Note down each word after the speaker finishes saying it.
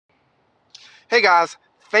Hey guys,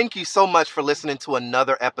 thank you so much for listening to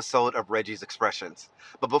another episode of Reggie's Expressions.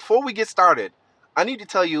 But before we get started, I need to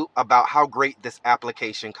tell you about how great this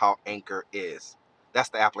application called Anchor is. That's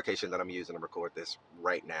the application that I'm using to record this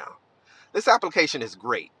right now. This application is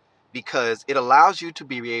great because it allows you to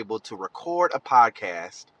be able to record a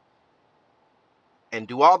podcast and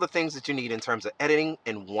do all the things that you need in terms of editing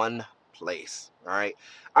in one place. All right.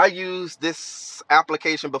 I used this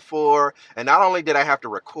application before, and not only did I have to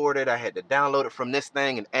record it, I had to download it from this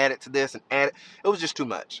thing and add it to this and add it. It was just too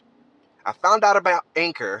much. I found out about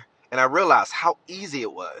Anchor and I realized how easy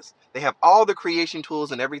it was. They have all the creation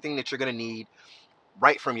tools and everything that you're going to need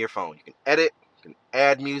right from your phone. You can edit, you can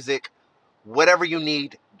add music, whatever you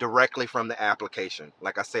need directly from the application.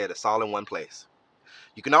 Like I said, it's all in one place.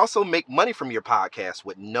 You can also make money from your podcast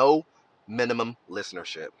with no minimum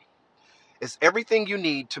listenership. It's everything you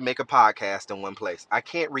need to make a podcast in one place. I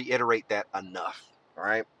can't reiterate that enough. All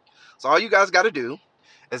right. So all you guys got to do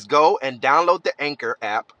is go and download the Anchor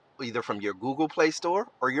app, either from your Google Play Store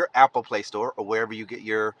or your Apple Play Store or wherever you get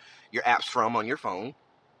your apps from on your phone.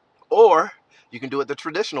 Or you can do it the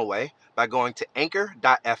traditional way by going to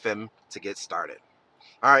anchor.fm to get started.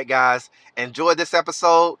 All right, guys, enjoy this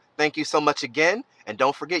episode. Thank you so much again. And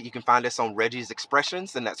don't forget, you can find us on Reggie's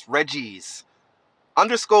Expressions, and that's Reggie's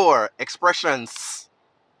 _expressions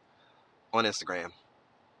on Instagram.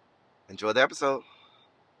 Enjoy the episode.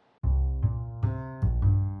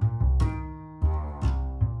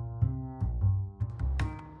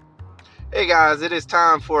 Hey guys, it is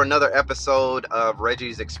time for another episode of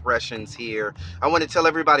Reggie's Expressions here. I want to tell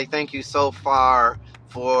everybody thank you so far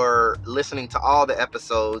for listening to all the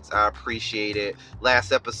episodes. I appreciate it.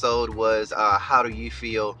 Last episode was How Do You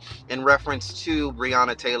Feel? In reference to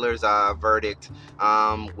Breonna Taylor's verdict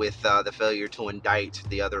with the failure to indict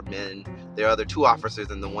the other two officers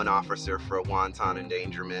and the one officer for wanton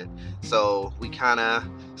endangerment. So we kind of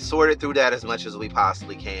sorted through that as much as we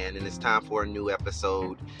possibly can, and it's time for a new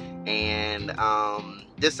episode. And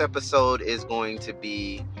this episode is going to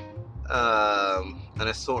be an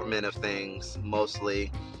assortment of things,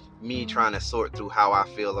 mostly me trying to sort through how I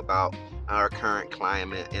feel about our current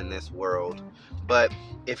climate in this world. But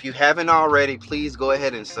if you haven't already, please go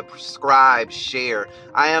ahead and subscribe, share.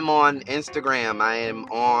 I am on Instagram. I am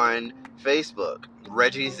on Facebook.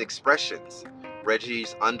 Reggie's Expressions.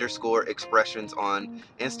 Reggie's _expressions on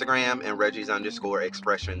Instagram and Reggie's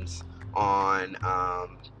 _expressions on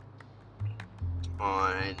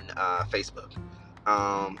Facebook.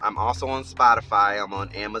 I'm also on Spotify. I'm on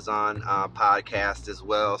Amazon podcast as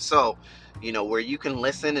well. So, where you can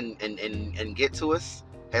listen and get to us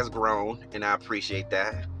has grown, and I appreciate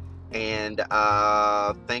that. And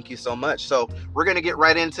thank you so much. So we're going to get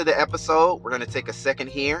right into the episode. We're going to take a second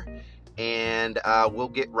here, and we'll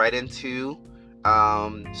get right into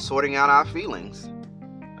sorting out our feelings.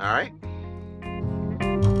 All right.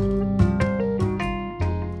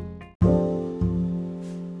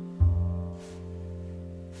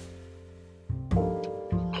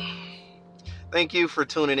 Thank you for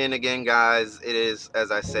tuning in again, guys. It is, as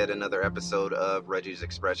I said, another episode of Reggie's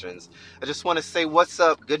Expressions. I just want to say what's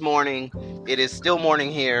up. Good morning. It is still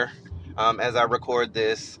morning here as I record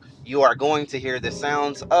this. You are going to hear the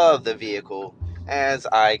sounds of the vehicle as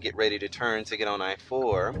I get ready to turn to get on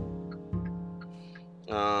I-4.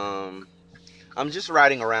 I'm just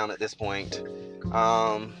riding around at this point.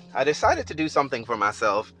 I decided to do something for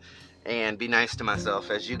myself and be nice to myself.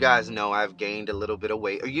 As you guys know, I've gained a little bit of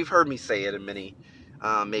weight, or you've heard me say it in many,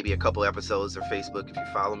 maybe a couple episodes or Facebook if you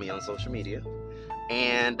follow me on social media.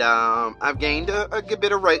 And I've gained a good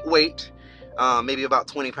bit of weight, maybe about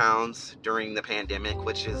 20 pounds during the pandemic,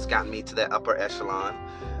 which has gotten me to that upper echelon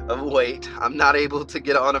of weight. I'm not able to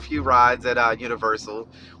get on a few rides at Universal,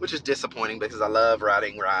 which is disappointing because I love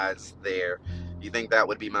riding rides there. You think that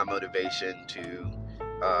would be my motivation to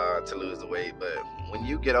lose the weight, but when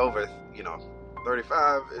you get over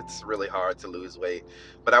 35, it's really hard to lose weight.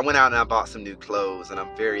 But I went out and I bought some new clothes, and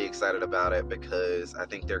I'm very excited about it because I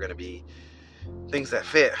think they're going to be things that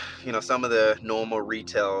fit. Some of the normal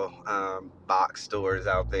retail box stores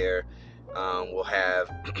out there will have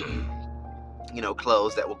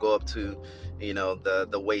clothes that will go up to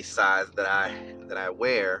the waist size that I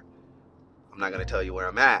wear. I'm not going to tell you where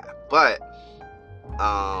I'm at, but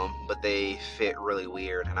they fit really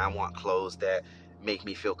weird, and I want clothes that make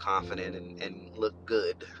me feel confident and look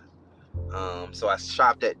good. So I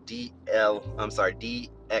shopped at DXL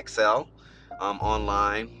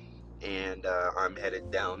online, and I'm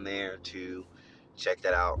headed down there to check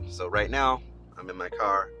that out. So right now, I'm in my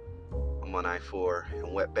car. I'm on I-4,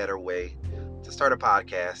 and what better way to start a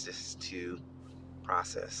podcast is to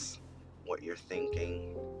process what you're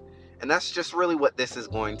thinking And that's just really what this is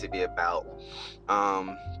going to be about.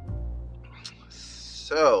 Um,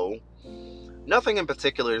 so nothing in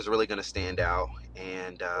particular is really going to stand out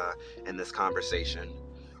and in this conversation,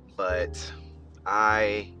 but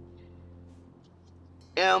I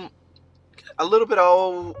am a little bit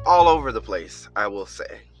all over the place, I will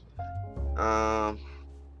say. Um,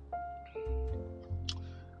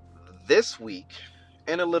 this week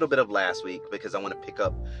and a little bit of last week, because I want to pick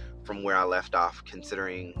up from where I left off,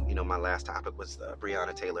 considering, my last topic was the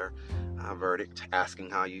Breonna Taylor verdict,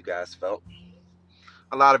 asking how you guys felt.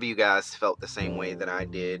 A lot of you guys felt the same way that I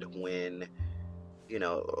did when, you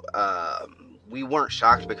know, we weren't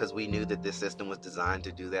shocked because we knew that this system was designed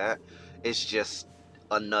to do that. It's just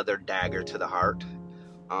another dagger to the heart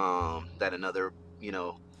that another,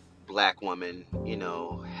 black woman,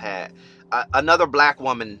 had another black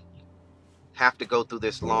woman have to go through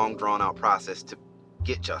this long drawn out process to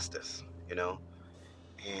get justice,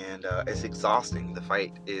 and it's exhausting. The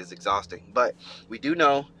fight is exhausting, but we do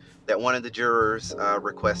know that one of the jurors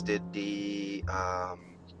requested the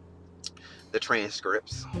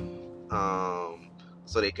transcripts, so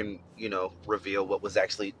they can, reveal what was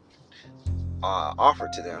actually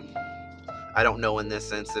offered to them. I don't know in this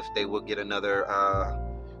sense if they will get another,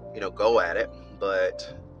 go at it,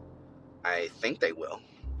 but I think they will,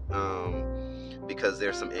 because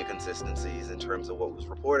there's some inconsistencies in terms of what was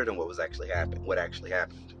reported and what actually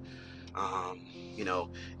happened.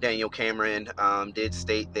 Daniel Cameron did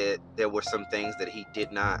state that there were some things that he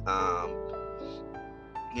did not,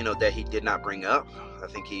 bring up. I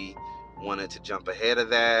think he wanted to jump ahead of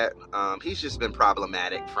that. He's just been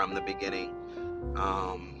problematic from the beginning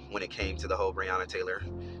when it came to the whole Breonna Taylor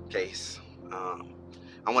case.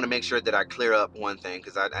 I want to make sure that I clear up one thing,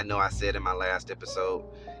 because I know I said in my last episode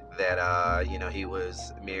that he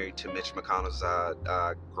was married to Mitch McConnell's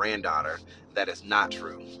granddaughter. That is not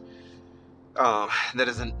true.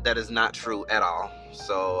 That is not true at all.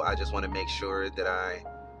 So I just want to make sure that I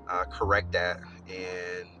correct that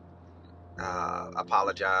and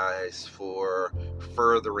apologize for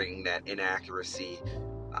furthering that inaccuracy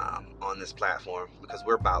on this platform, because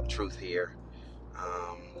we're about truth here,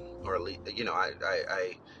 or at least,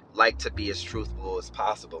 I like to be as truthful as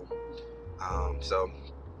possible. So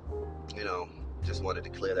just wanted to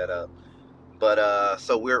clear that up. But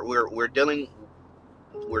so we're dealing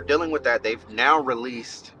with that. They've now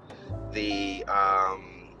released the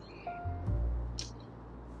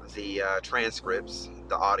transcripts,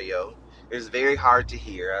 the audio. It's very hard to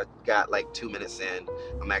hear. I got like 2 minutes in.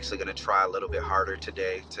 I'm actually going to try a little bit harder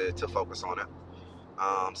today to focus on it,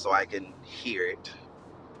 so I can hear it.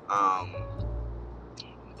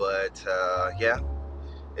 But yeah,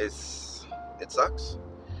 it sucks.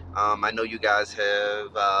 I know you guys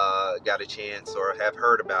have got a chance or have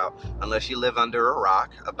heard about, unless you live under a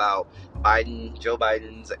rock, about Joe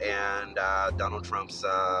Biden's and Donald Trump's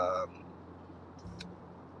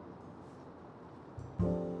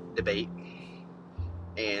debate.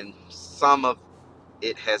 And some of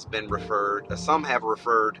it has been some have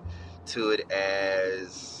referred to it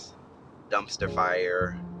as dumpster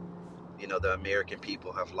fire. The American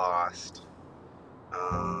people have lost.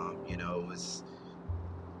 It was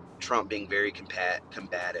Trump being very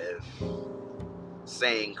combative,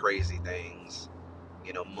 saying crazy things,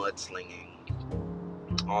 mudslinging,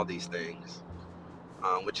 all these things,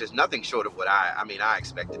 which is nothing short of what I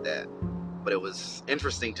expected that, but it was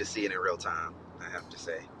interesting to see it in real time, I have to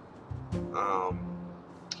say.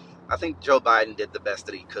 I think Joe Biden did the best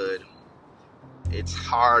that he could. It's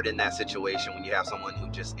hard in that situation when you have someone who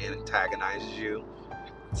just antagonizes you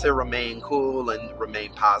to remain cool and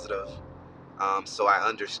remain positive. So I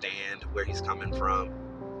understand where he's coming from,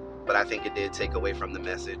 but I think it did take away from the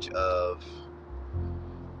message of,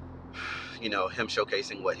 him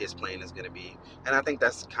showcasing what his plan is going to be. And I think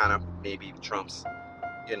that's kind of maybe Trump's,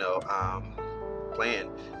 plan.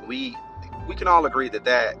 We can all agree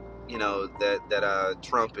that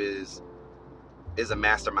Trump is a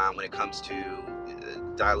mastermind when it comes to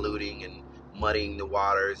diluting and muddying the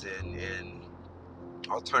waters and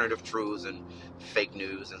alternative truths and fake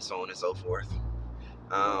news and so on and so forth.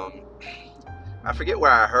 I forget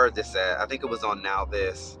where I heard this at. I think it was on Now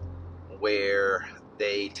This, where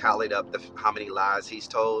they tallied up how many lies he's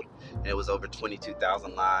told, and it was over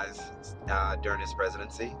 22,000 lies during his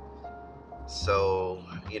presidency. So,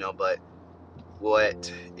 but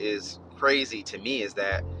what is crazy to me is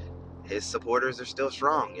that his supporters are still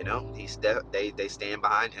strong. They stand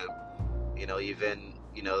behind him. Even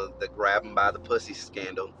the grab him by the pussy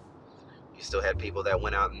scandal, you still had people that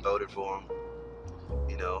went out and voted for him.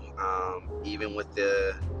 Even with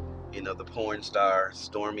the porn star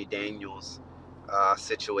Stormy Daniels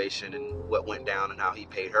situation and what went down and how he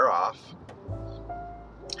paid her off.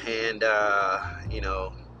 And,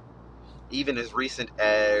 even as recent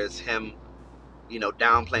as him,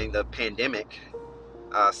 downplaying the pandemic,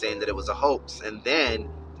 saying that it was a hoax. And then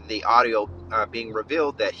the audio being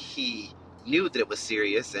revealed that he knew that it was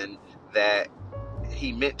serious and that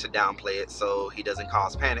he meant to downplay it so he doesn't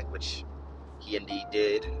cause panic, which he indeed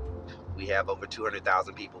did. We have over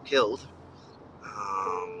 200,000 people killed,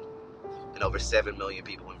 and over 7 million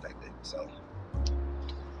people infected. So,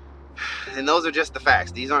 and those are just the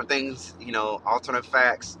facts. These aren't things, alternate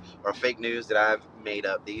facts or fake news that I've made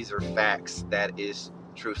up. These are facts that is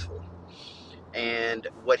truthful. And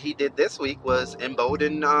what he did this week was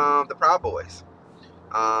embolden the Proud Boys.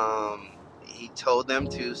 He told them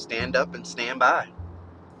to stand up and stand by,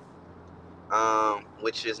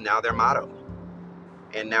 which is now their motto.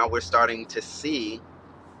 And now we're starting to see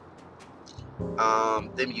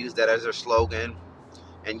them use that as their slogan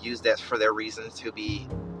and use that for their reasons to be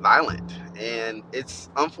violent. And it's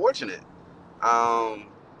unfortunate.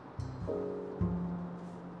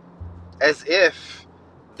 As if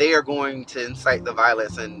they are going to incite the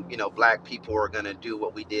violence and, black people are going to do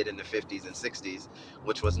what we did in the 50s and 60s,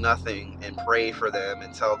 which was nothing, and pray for them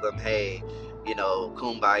and tell them, hey,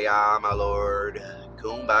 kumbaya, my lord,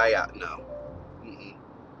 kumbaya. No.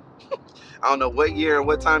 I don't know what year and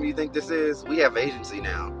what time you think this is. We have agency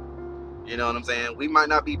now. You know what I'm saying? We might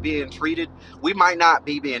not be being treated. We might not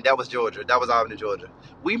be being, that was Georgia. That was Albany, Georgia.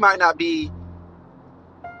 We might not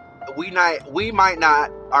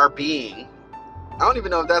are being, I don't even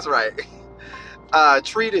know if that's right,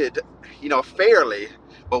 treated, fairly.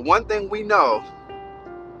 But one thing we know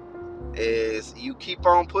is you keep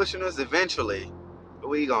on pushing us, eventually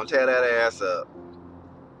we gonna tear that ass up.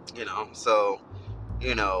 So,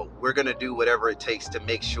 we're gonna do whatever it takes to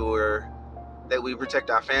make sure that we protect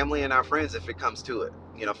our family and our friends if it comes to it.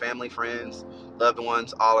 Family, friends, loved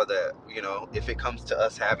ones, all of that, if it comes to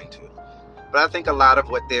us having to. But I think a lot of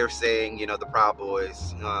what they're saying, the Proud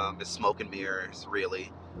Boys, is smoke and mirrors,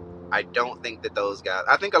 really. I don't think that those guys,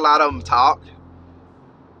 I think a lot of them talk,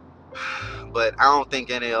 but I don't think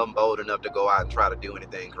any of them bold enough to go out and try to do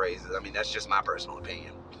anything crazy. I mean, that's just my personal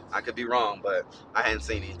opinion. I could be wrong, but I hadn't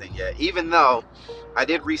seen anything yet. Even though I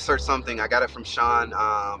did research something, I got it from Sean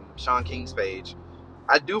King's page.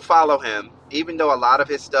 I do follow him, even though a lot of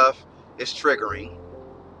his stuff is triggering.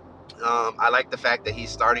 I like the fact that he's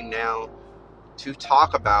starting now to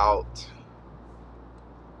talk about,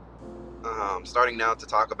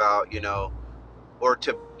 or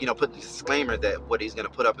to, put the disclaimer that what he's going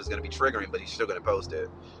to put up is going to be triggering, but he's still going to post it.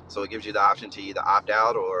 So it gives you the option to either opt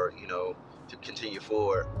out or, to continue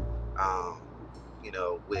forward,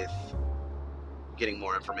 with getting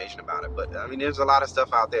more information about it. But I mean, there's a lot of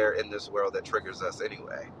stuff out there in this world that triggers us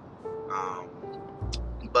anyway.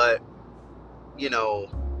 But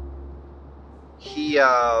he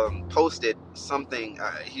posted something.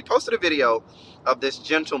 He posted a video of this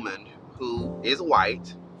gentleman who is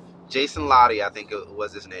white, Jason Lottie, I think it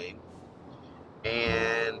was his name,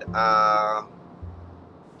 and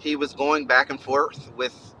he was going back and forth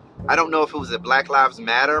with, I don't know if it was a Black Lives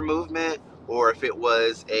Matter movement or if it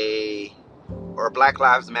was a Black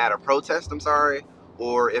Lives Matter protest,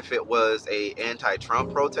 or if it was a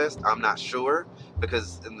anti-Trump protest. I'm not sure,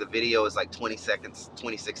 because in the video is like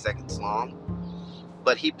 26 seconds long.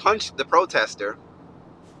 But he punched the protester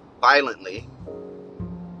violently,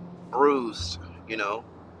 bruised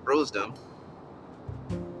him,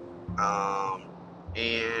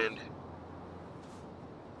 and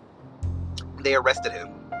they arrested him.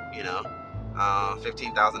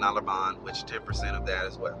 $15,000 bond, which 10% of that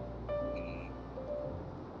is what?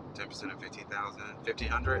 10% of 15,000,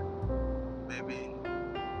 1,500, maybe.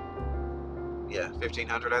 Yeah,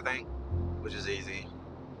 1,500, I think, which is easy.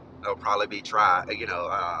 It'll probably be tried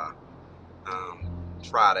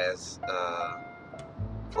as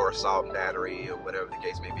for assault and battery or whatever the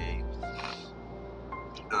case may be.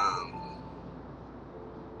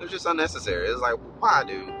 It was just unnecessary. It's like, why,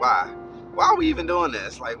 dude? Why are we even doing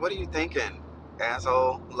this? Like, what are you thinking,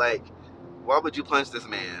 asshole? Like, why would you punch this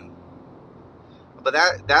man? But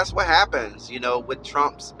that's what happens, with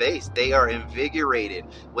Trump's base. They are invigorated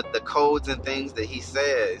with the codes and things that he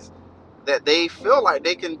says, that they feel like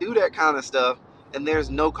they can do that kind of stuff and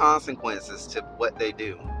there's no consequences to what they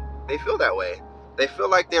do. They feel that way. They feel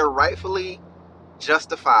like they're rightfully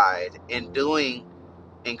justified in doing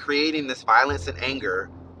and creating this violence and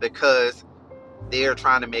anger because they're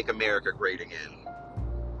trying to make America great again.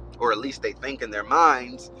 Or at least they think in their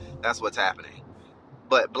minds that's what's happening.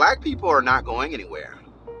 But black people are not going anywhere.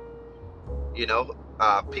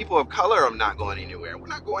 People of color are not going anywhere. We're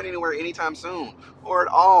not going anywhere anytime soon or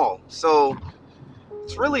at all. So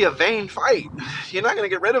it's really a vain fight. You're not going to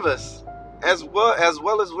get rid of us, as well as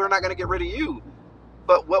we're not going to get rid of you.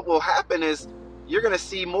 But what will happen is you're going to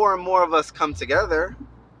see more and more of us come together,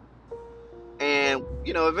 and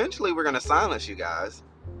eventually we're going to silence you guys.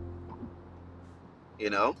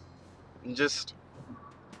 And just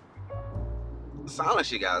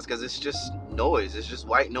silence you guys, because it's just noise. It's just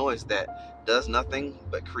white noise that does nothing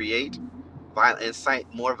but create violence,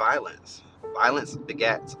 incite more violence. Violence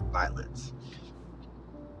begets violence.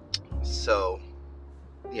 So,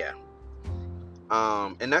 yeah.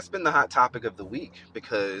 And that's been the hot topic of the week,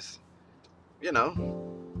 because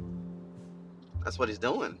that's what he's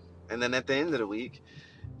doing. And then at the end of the week,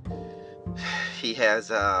 he has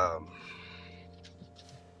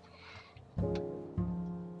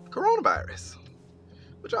coronavirus,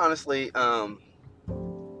 which honestly,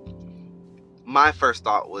 my first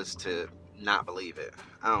thought was to not believe it.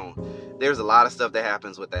 There's a lot of stuff that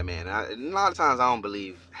happens with that man. A lot of times I don't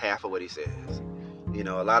believe half of what he says.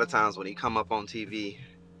 A lot of times when he come up on TV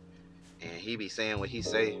and he be saying what he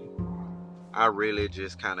say, I really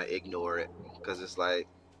just kind of ignore it, because it's like,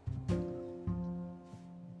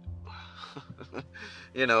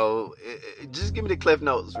 just give me the Cliff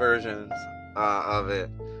Notes versions of it,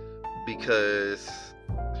 because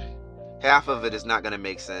half of it is not going to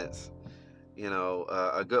make sense.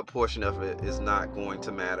 A good portion of it is not going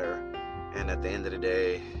to matter, and at the end of the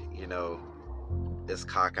day, it's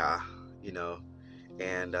caca,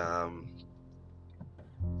 and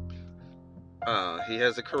he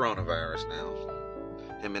has a coronavirus now,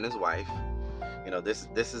 him and his wife.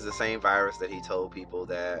 This is the same virus that he told people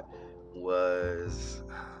that was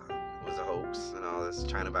a hoax, and all this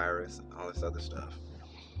China virus and all this other stuff,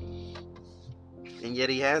 and yet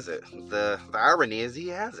he has it. The irony is he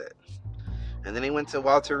has it. And then he went to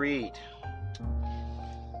Walter Reed,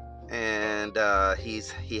 and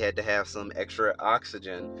he had to have some extra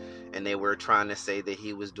oxygen, and they were trying to say that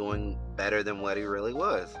he was doing better than what he really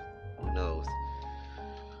was. Who knows?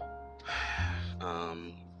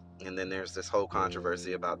 And then there's this whole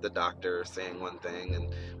controversy about the doctor saying one thing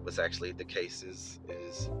and what's actually the case is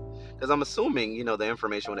because I'm assuming the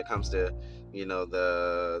information when it comes to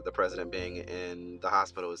the president being in the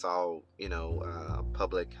hospital is all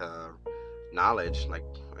public knowledge. Like,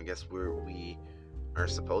 I guess we are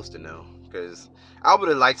supposed to know, because I would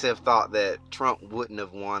have liked to have thought that Trump wouldn't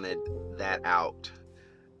have wanted that out.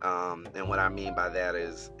 And what I mean by that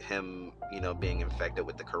is him being infected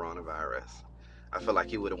with the coronavirus. I feel like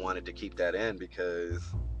he would have wanted to keep that in, because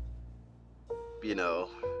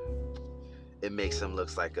it makes him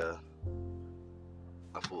look like a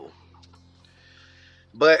fool.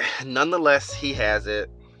 But nonetheless, he has it,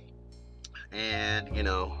 and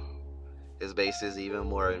his base is even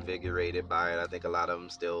more invigorated by it. I think a lot of them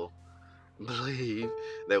still believe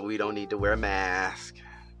that we don't need to wear masks.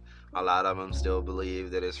 A lot of them still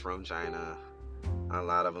believe that it's from China. A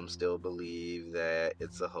lot of them still believe that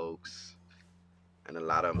it's a hoax. And a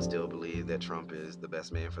lot of them still believe that Trump is the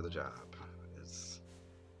best man for the job.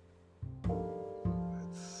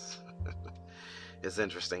 It's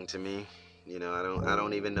interesting to me. I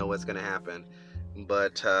don't even know what's going to happen.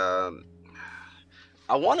 But I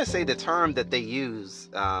want to say the term that they use,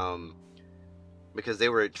 because they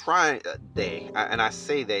were trying, and I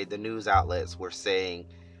say they, the news outlets were saying,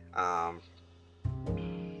 that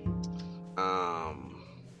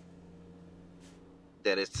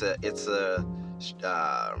it's a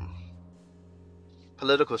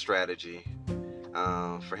political strategy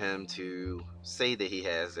for him to say that he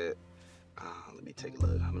has it. Let me take a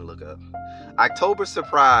look. I'm gonna look up. October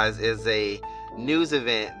Surprise is a news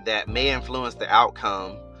event that may influence the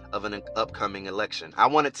outcome of an upcoming election. I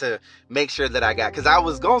wanted to make sure that I got, because I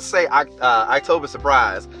was gonna say October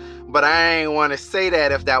Surprise, but I ain't want to say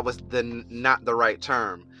that if that was not the right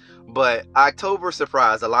term. But October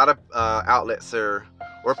Surprise, a lot of outlets or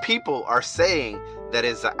people are saying that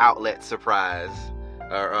it's an outlet surprise,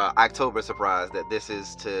 or October Surprise, that this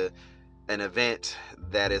is to an event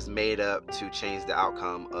that is made up to change the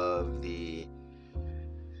outcome of the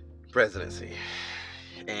presidency,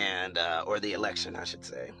 and or the election, I should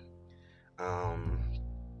say.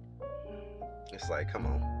 It's like, come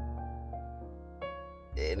on,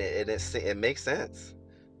 and it makes sense.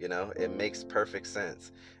 It makes perfect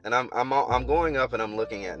sense. And I'm going up and I'm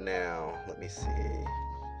looking at now. Let me see.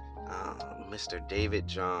 Mr. David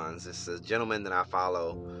Johns. This is a gentleman that I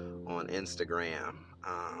follow on Instagram,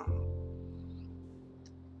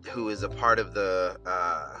 who is a part of the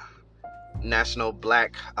National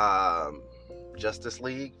Black Justice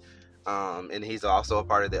League, and he's also a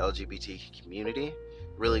part of the LGBT community.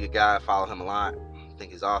 Really good guy. I follow him a lot. I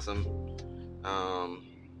think he's awesome.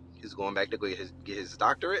 He's going back to get his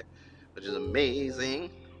doctorate, which is amazing.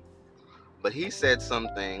 But he said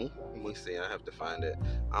something. Let me see. I have to find it.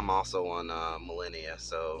 I'm also on Millennia,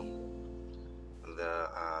 so the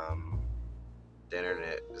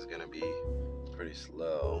internet is gonna be pretty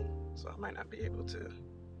slow, so I might not be able to.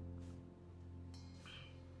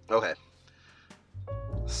 Okay.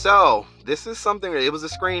 So this is something. It was a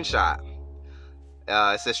screenshot.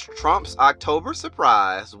 It says Trump's October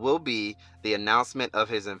surprise will be the announcement of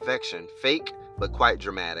his infection. Fake, but quite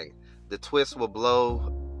dramatic. The twist will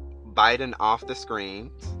blow Biden off the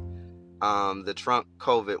screens. The Trump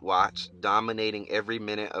COVID watch dominating every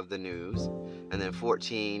minute of the news. And then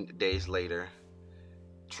 14 days later,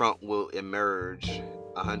 Trump will emerge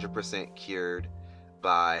 100% cured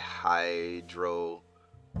by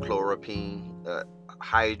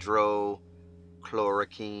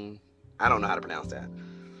hydrochloroquine. I don't know how to pronounce that.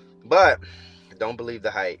 But don't believe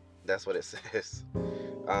the hype. That's what it says.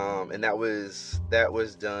 And that was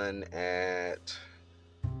done at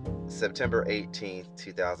September 18th,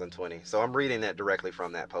 2020. So I'm reading that directly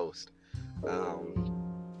from that post.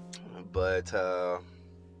 But I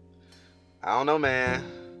don't know,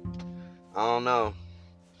 man. I don't know.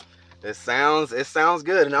 It sounds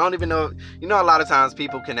good, and I don't even know. A lot of times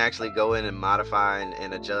people can actually go in and modify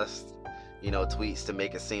and adjust, tweets to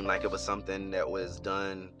make it seem like it was something that was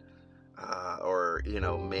done or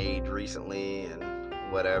made recently and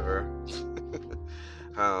whatever.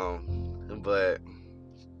 But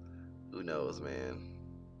who knows, man?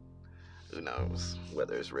 Who knows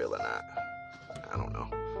whether it's real or not? I don't know.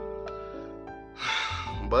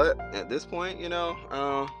 But at this point,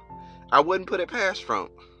 I wouldn't put it past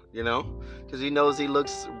Trump, because he knows he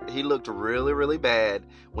looked really, really bad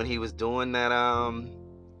when he was doing that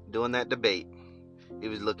debate. He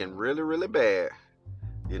was looking really, really bad.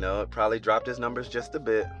 It probably dropped his numbers just a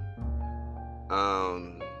bit.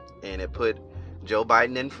 And it put Joe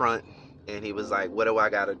Biden in front, and he was like, what do I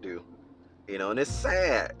gotta do? And it's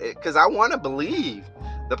sad, because I want to believe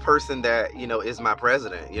the person that, is my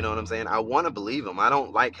president. You know what I'm saying? I want to believe him. I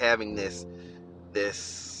don't like having this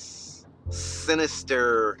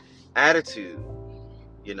sinister attitude,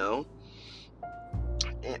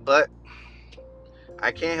 but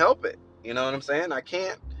I can't help it. You know what I'm saying? I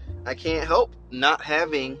can't help not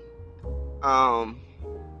having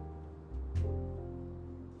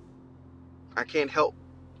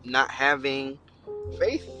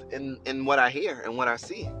faith in what I hear and what I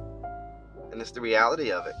see. And it's the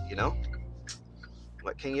reality of it,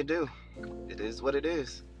 What can you do? It is what it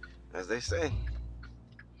is, as they say.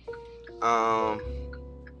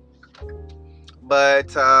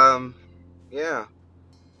 Yeah.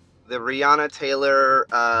 The Breonna Taylor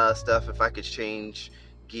stuff, if I could change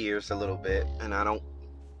gears a little bit, and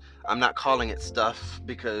I'm not calling it stuff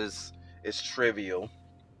because it's trivial.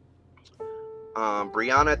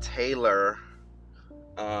 Breonna Taylor,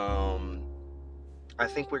 I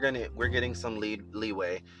think we're getting some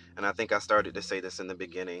leeway, and I think I started to say this in the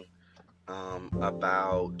beginning,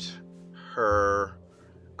 about her,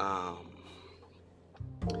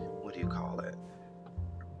 what do you call it?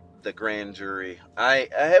 The grand jury. I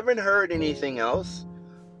haven't heard anything else,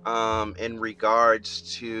 in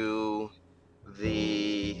regards to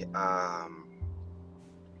the,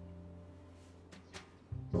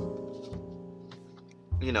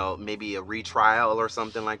 maybe a retrial or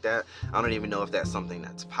something like that. I don't even know if that's something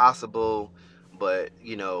that's possible, but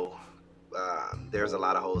there's a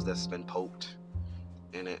lot of holes that's been poked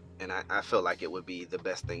in it, and I feel like it would be the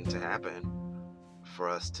best thing to happen for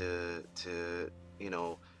us to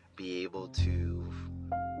be able to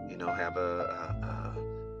have a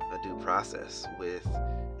due process with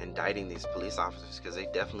indicting these police officers, because they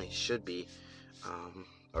definitely should be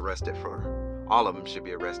arrested for. All of them should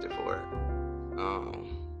be arrested for it.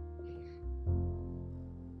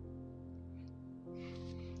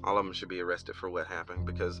 All of them should be arrested for what happened,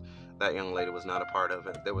 because that young lady was not a part of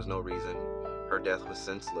it. There was no reason. Her death was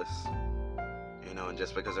senseless. And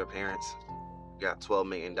just because her parents got $12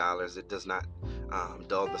 million, it does not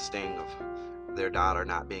dull the sting of their daughter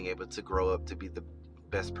not being able to grow up to be the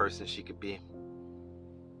best person she could be.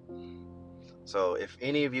 So if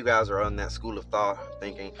any of you guys are on that school of thought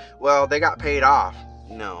thinking, well, they got paid off.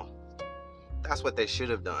 No. That's what they should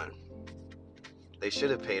have done. They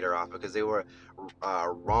should have paid her off, because they were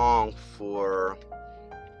wrong for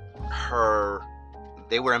her.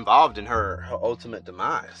 They were involved in her ultimate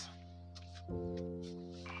demise.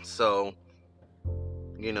 So,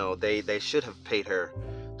 they should have paid her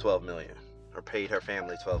 $12 million, or paid her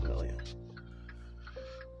family $12 million.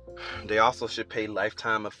 They also should pay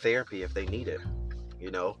lifetime of therapy if they need it.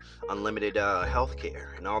 unlimited health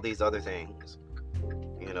care and all these other things,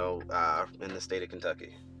 in the state of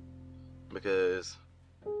Kentucky. Because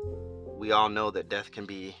we all know that death can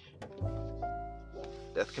be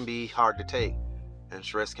hard to take, and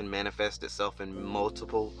stress can manifest itself in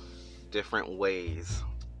multiple different ways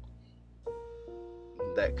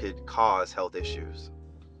that could cause health issues.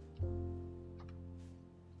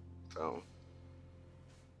 So,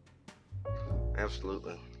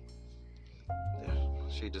 absolutely. Yeah,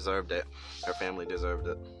 she deserved it. Her family deserved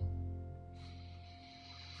it.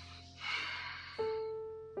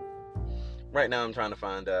 Right now I'm trying to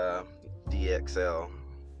find DXL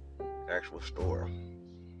actual store.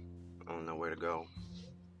 I don't know where to go.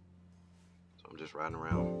 So I'm just riding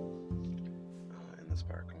around in this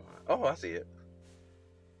parking lot. Oh, I see it.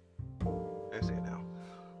 I see it now.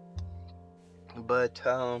 But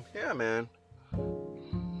yeah, man.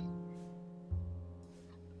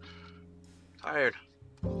 Tired.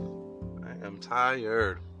 I am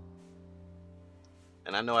tired.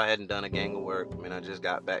 And I know I hadn't done a gang of work. I mean, I just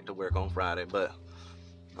got back to work on Friday, but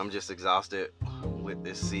I'm just exhausted with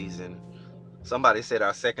this season. Somebody said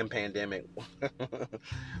our second pandemic,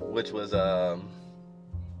 which was, the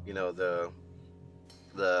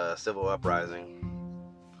civil uprising.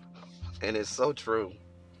 And it's so true.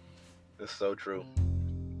 It's so true.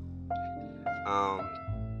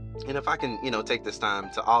 And if I can, take this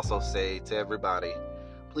time to also say to everybody,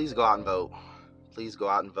 please go out and vote. Please go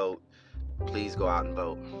out and vote. Please go out and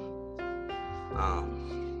vote.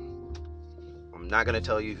 I'm not going to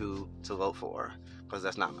tell you who to vote for, because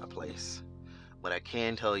that's not my place. But I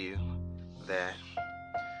can tell you that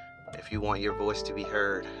if you want your voice to be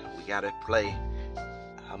heard, we got to play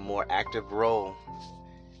a more active role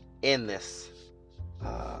in this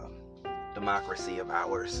democracy of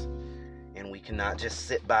ours. And we cannot just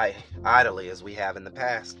sit by idly as we have in the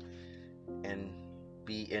past and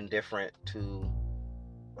be indifferent to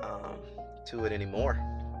it anymore.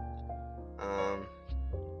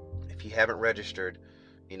 If you haven't registered,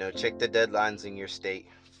 check the deadlines in your state.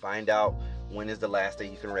 Find out when is the last day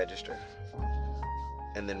you can register,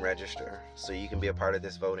 and then register so you can be a part of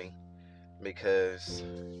this voting. Because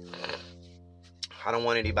I don't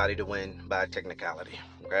want anybody to win by technicality.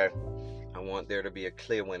 Okay, I want there to be a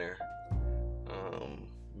clear winner,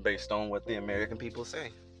 based on what the American people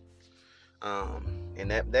say. And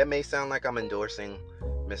that may sound like I'm endorsing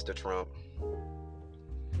Mr. Trump.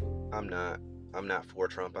 I'm not for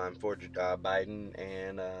Trump. I'm for Biden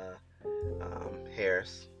and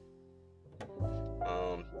Harris.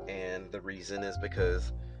 And the reason is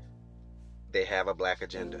because they have a black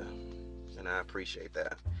agenda, and I appreciate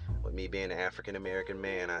that. With me being an African American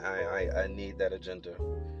man, I need that agenda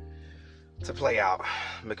to play out,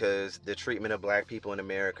 because the treatment of black people in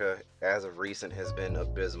America as of recent has been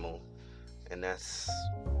abysmal. And that's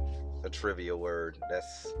a trivial word.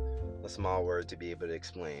 That's a small word to be able to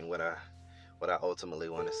explain what I ultimately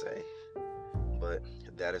want to say. But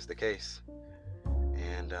that is the case.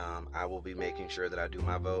 And I will be making sure that I do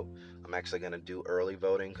my vote. I'm actually going to do early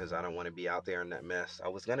voting because I don't want to be out there in that mess. I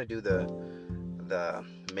was going to do the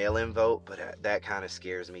mail-in vote, but that kind of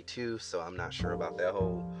scares me too. So I'm not sure about that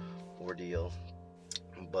whole ordeal.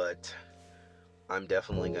 But I'm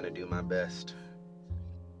definitely going to do my best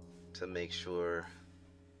to make sure,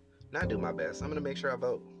 not do my best, I'm going to make sure I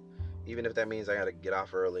vote. Even if that means I got to get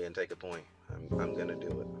off early and take a point, I'm going to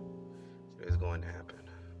do it. It is going to happen.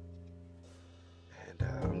 And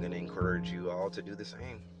I'm going to encourage you all to do the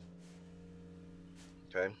same.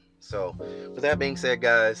 Okay? So, with that being said,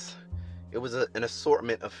 guys, it was an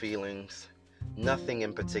assortment of feelings. Nothing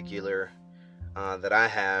in particular that I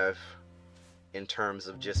have in terms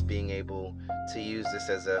of just being able to use this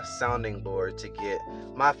as a sounding board to get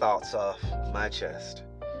my thoughts off my chest.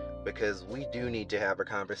 Because we do need to have a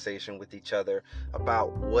conversation with each other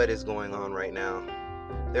about what is going on right now.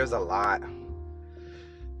 There's a lot.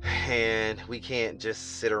 And we can't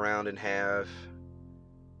just sit around and have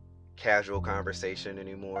casual conversation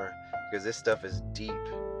anymore, because this stuff is deep.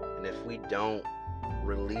 And if we don't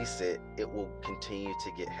release it, it will continue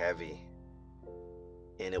to get heavy.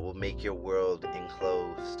 And it will make your world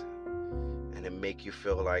enclosed. And it make you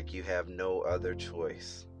feel like you have no other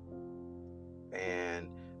choice. And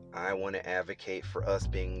I want to advocate for us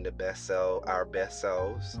being our best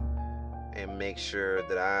selves, and make sure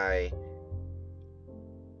that I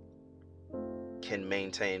can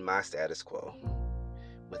maintain my status quo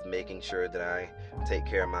with making sure that I take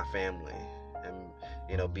care of my family and,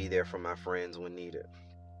 be there for my friends when needed.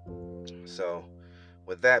 So,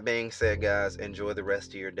 with that being said, guys, enjoy the rest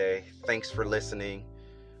of your day. Thanks for listening.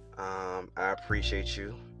 I appreciate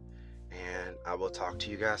you, and I will talk to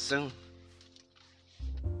you guys soon.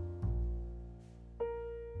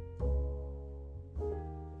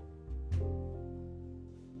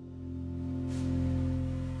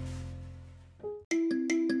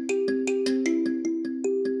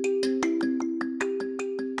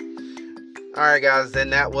 All right, guys,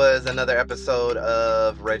 and that was another episode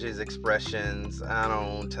of Reggie's Expressions. I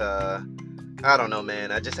don't know,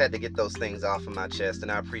 man. I just had to get those things off of my chest,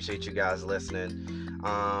 and I appreciate you guys listening.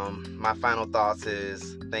 My final thoughts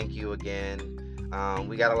is thank you again.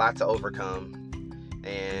 We got a lot to overcome,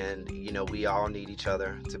 and we all need each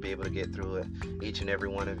other to be able to get through it. Each and every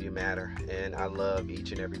one of you matter, and I love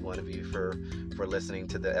each and every one of you for listening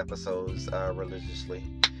to the episodes religiously.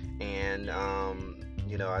 And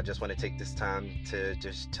I just want to take this time to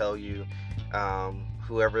just tell you,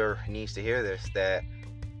 whoever needs to hear this, that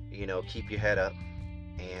keep your head up,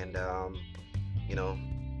 and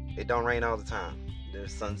it don't rain all the time.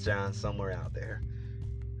 There's sunshine somewhere out there.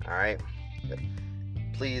 All right,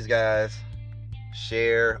 please, guys,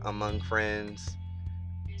 share among friends,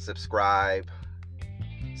 subscribe.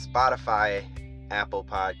 Spotify, Apple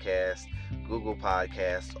Podcasts, Google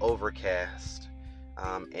Podcasts, Overcast,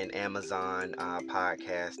 and Amazon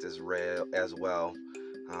Podcast as well.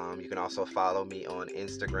 You can also follow me on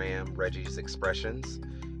Instagram, Reggie's Expressions,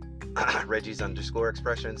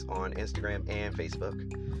 Reggie's_expressions on Instagram and Facebook.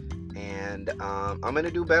 And I'm going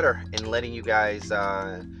to do better in letting you guys,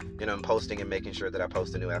 I'm posting and making sure that I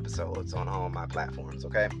post the new episodes on all my platforms,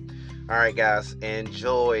 okay? All right, guys,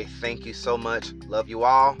 enjoy. Thank you so much. Love you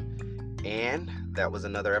all. And that was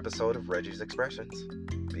another episode of Reggie's Expressions.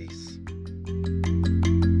 Peace.